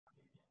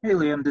Hey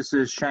Liam, this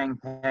is Shang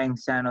Peng,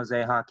 San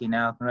Jose Hockey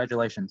Now.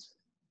 Congratulations.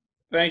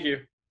 Thank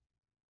you.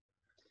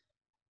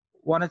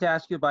 Wanted to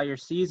ask you about your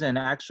season.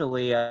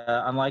 Actually,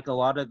 unlike a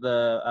lot of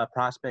the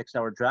prospects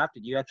that were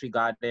drafted, you actually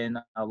got in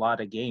a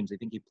lot of games. I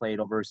think you played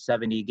over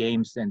 70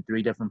 games in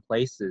three different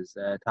places.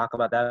 Talk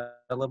about that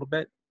a little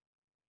bit.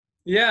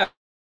 Yeah,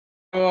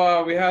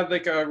 we had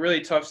like a really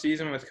tough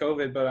season with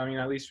COVID, but I mean,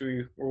 at least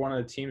we were one of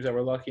the teams that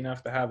were lucky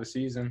enough to have a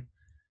season.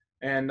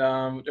 And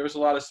there was a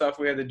lot of stuff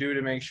we had to do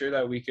to make sure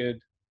that we could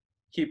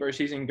keep our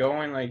season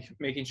going, like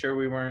making sure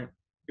we weren't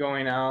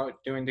going out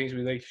doing things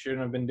we like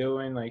shouldn't have been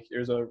doing. Like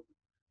there's a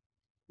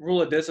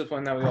rule of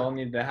discipline that we all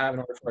needed to have in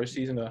order for our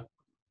season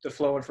to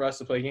flow and for us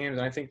to play games.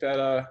 And I think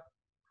that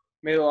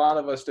made a lot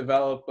of us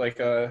develop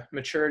like a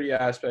maturity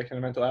aspect and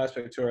a mental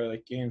aspect to our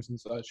like games and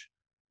such.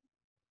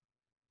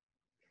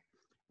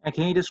 And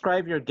can you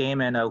describe your game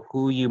and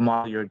who you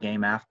model your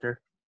game after?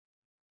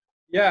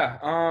 Yeah,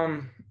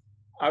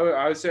 I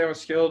would say I'm a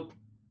skilled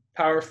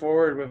power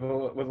forward with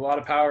a lot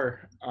of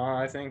power.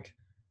 I think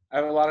I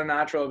have a lot of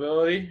natural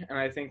ability, and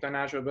I think that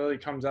natural ability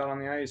comes out on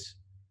the ice.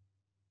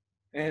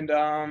 And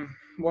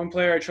one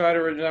player I try to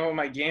resemble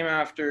my game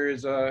after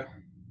is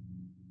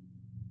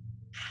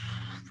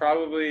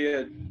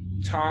probably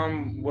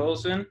Tom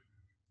Wilson.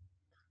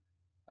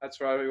 That's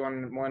probably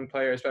one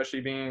player, especially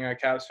being a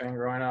Cavs fan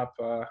growing up.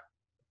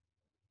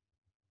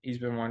 He's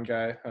been one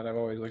guy that I've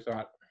always looked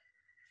at.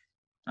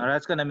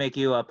 That's going to make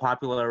you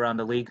popular around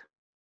the league.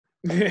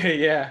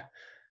 Yeah,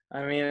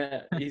 I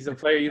mean, he's a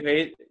player you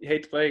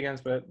hate to play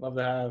against, but love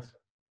to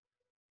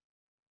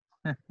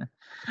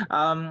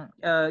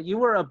have. You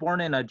were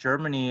born in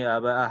Germany,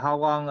 but how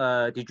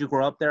long did you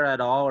grow up there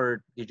at all,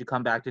 or did you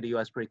come back to the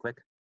U.S. pretty quick?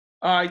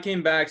 I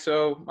came back.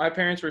 So my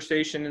parents were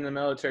stationed in the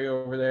military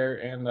over there,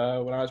 and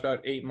when I was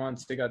about 8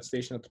 months, they got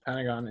stationed at the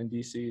Pentagon in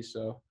D.C.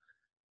 So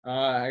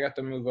I got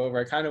to move over.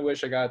 I kind of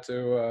wish I got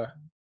to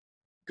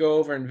go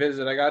over and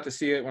visit. I got to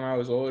see it when I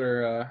was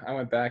older. I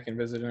went back and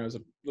visited,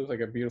 and looked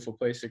like a beautiful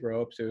place to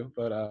grow up to.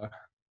 But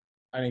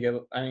I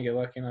didn't get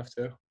lucky enough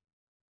to.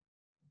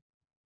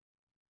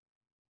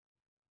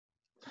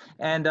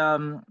 And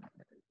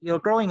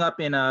growing up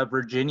in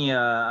Virginia,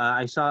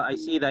 I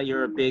see that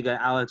you're a big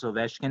Alex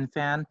Ovechkin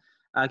fan.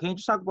 Can you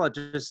just talk about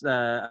just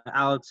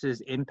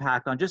Alex's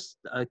impact on just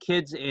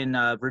kids in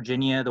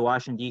Virginia, the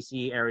Washington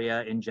D.C.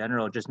 area in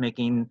general, just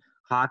making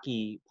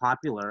hockey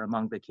popular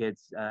among the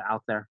kids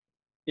out there?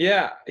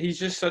 Yeah, he's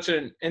just such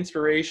an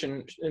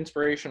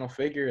inspirational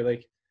figure.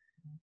 Like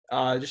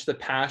just the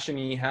passion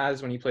he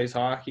has when he plays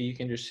hockey, you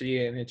can just see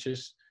it, and it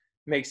just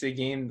makes the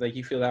game like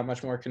you feel that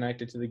much more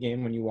connected to the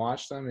game when you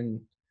watch them,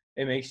 and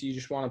it makes you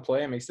just want to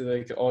play. It makes it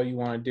like all you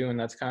want to do, and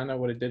that's kind of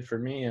what it did for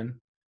me, and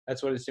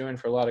that's what it's doing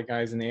for a lot of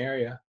guys in the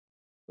area,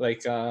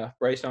 like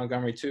Bryce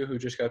Montgomery too, who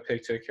just got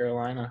picked to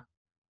Carolina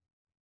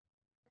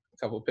a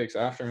couple of picks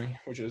after me,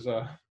 which is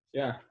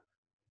yeah.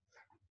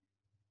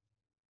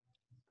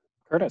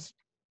 Curtis.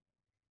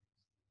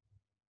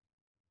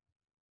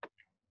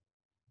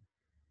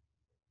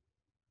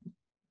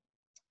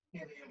 Hey,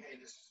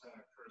 this is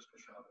Curtis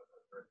Bishop of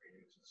Mercury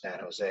News in San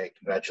Jose.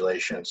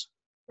 Congratulations.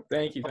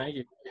 Thank you.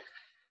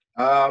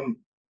 Um,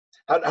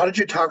 how did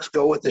your talks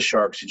go with the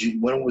Sharks?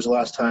 When was the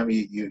last time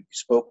you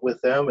spoke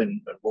with them, and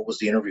what was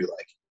the interview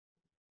like?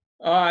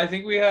 I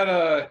think we had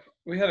a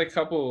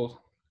couple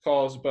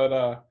calls,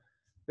 but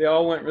they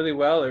all went really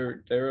well.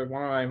 They were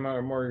one of my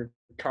more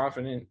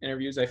confident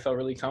interviews. I felt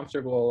really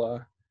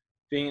comfortable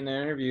being in the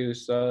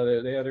interviews.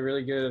 They had a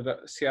really good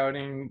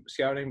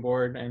scouting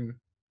board, and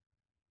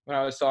when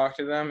I was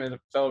talking to them, it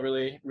felt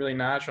really really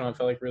natural. It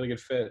felt like a really good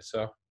fit.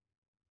 So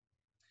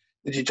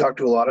Did you talk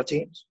to a lot of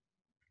teams?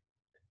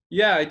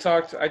 yeah, I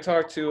talked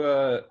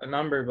to a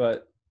number,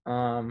 but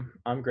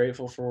I'm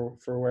grateful for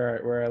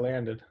where I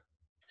landed.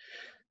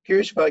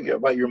 Curious about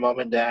your mom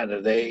and dad. Are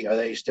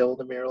they still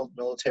in the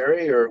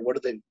military, or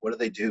what do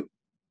they do?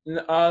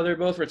 They're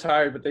both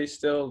retired, but they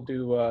still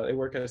do. They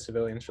work as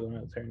civilians for the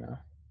military now.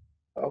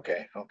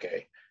 Okay.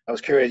 I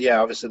was curious.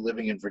 Yeah, obviously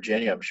living in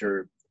Virginia, I'm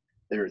sure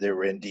they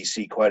were in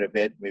D.C. quite a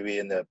bit. Maybe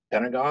in the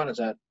Pentagon. Is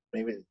that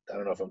maybe? I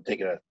don't know if I'm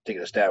taking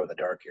a stab in the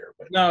dark here,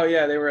 but No,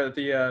 yeah, they were at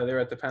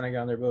the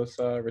Pentagon. They're both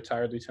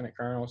retired lieutenant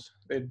colonels.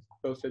 They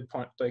both did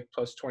like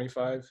plus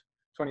 25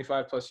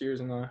 plus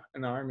years in the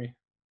Army.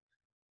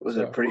 was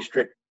it a So pretty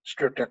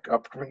strict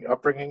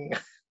upbringing?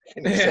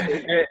 Can you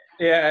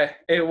yeah, say?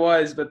 it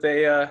was, but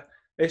they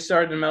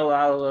started to mellow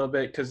out a little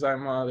bit because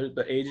I'm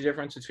the age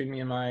difference between me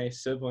and my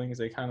siblings.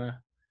 They kind of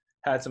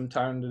had some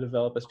time to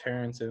develop as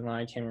parents, and when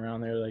I came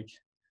around,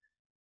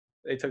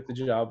 they took the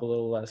job a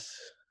little less.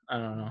 I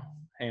don't know,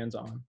 hands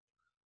on.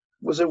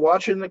 Was it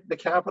watching the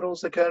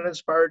Capitals that kind of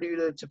inspired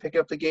you to pick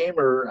up the game,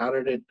 or how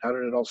did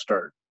it all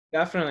start?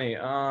 Definitely.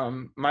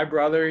 My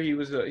brother, he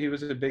was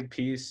a big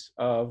piece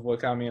of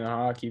what got me into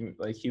hockey.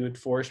 Like he would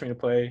force me to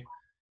play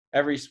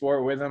every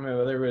sport with him,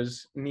 whether it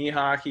was knee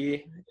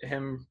hockey,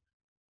 him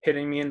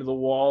hitting me into the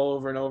wall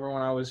over and over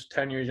when I was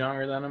 10 years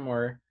younger than him,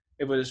 or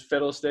it was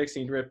fiddlesticks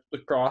and he'd rip the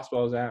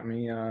crossbows at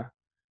me.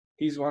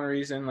 he's one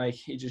reason, like,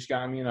 he just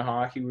got me into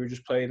hockey. We were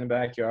just playing in the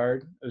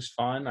backyard. It was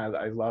fun.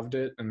 I loved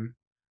it. And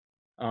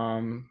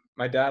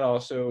my dad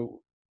also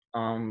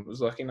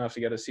was lucky enough to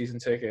get us season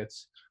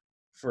tickets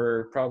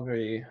for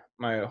probably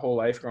my whole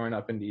life growing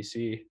up in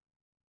DC.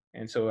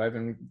 And so I've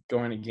been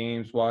going to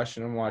games,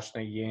 watching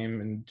a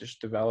game, and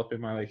just developing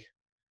my like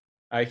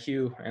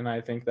IQ. And I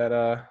think that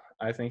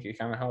I think it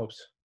kind of helps.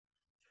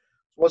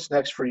 What's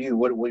next for you?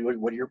 What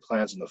are your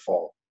plans in the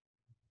fall?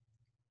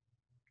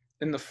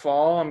 In the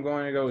fall, I'm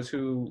going to go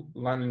to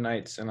London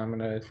Knights, and I'm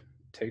going to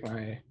take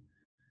my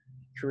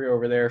career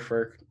over there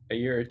for a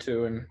year or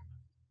two and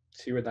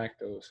see where that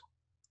goes.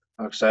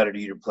 How excited are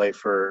you to play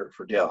for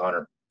Dale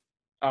Hunter?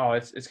 Oh,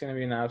 it's going to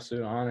be an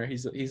absolute honor.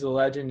 He's a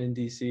legend in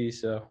DC,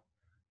 so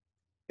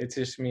it's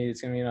just me.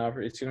 It's going to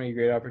be it's going to be a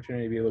great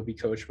opportunity to be able to be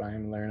coached by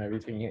him and learn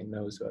everything he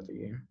knows about the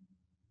game.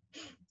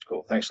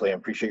 Cool. Thanks, Liam.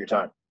 Appreciate your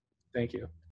time. Thank you.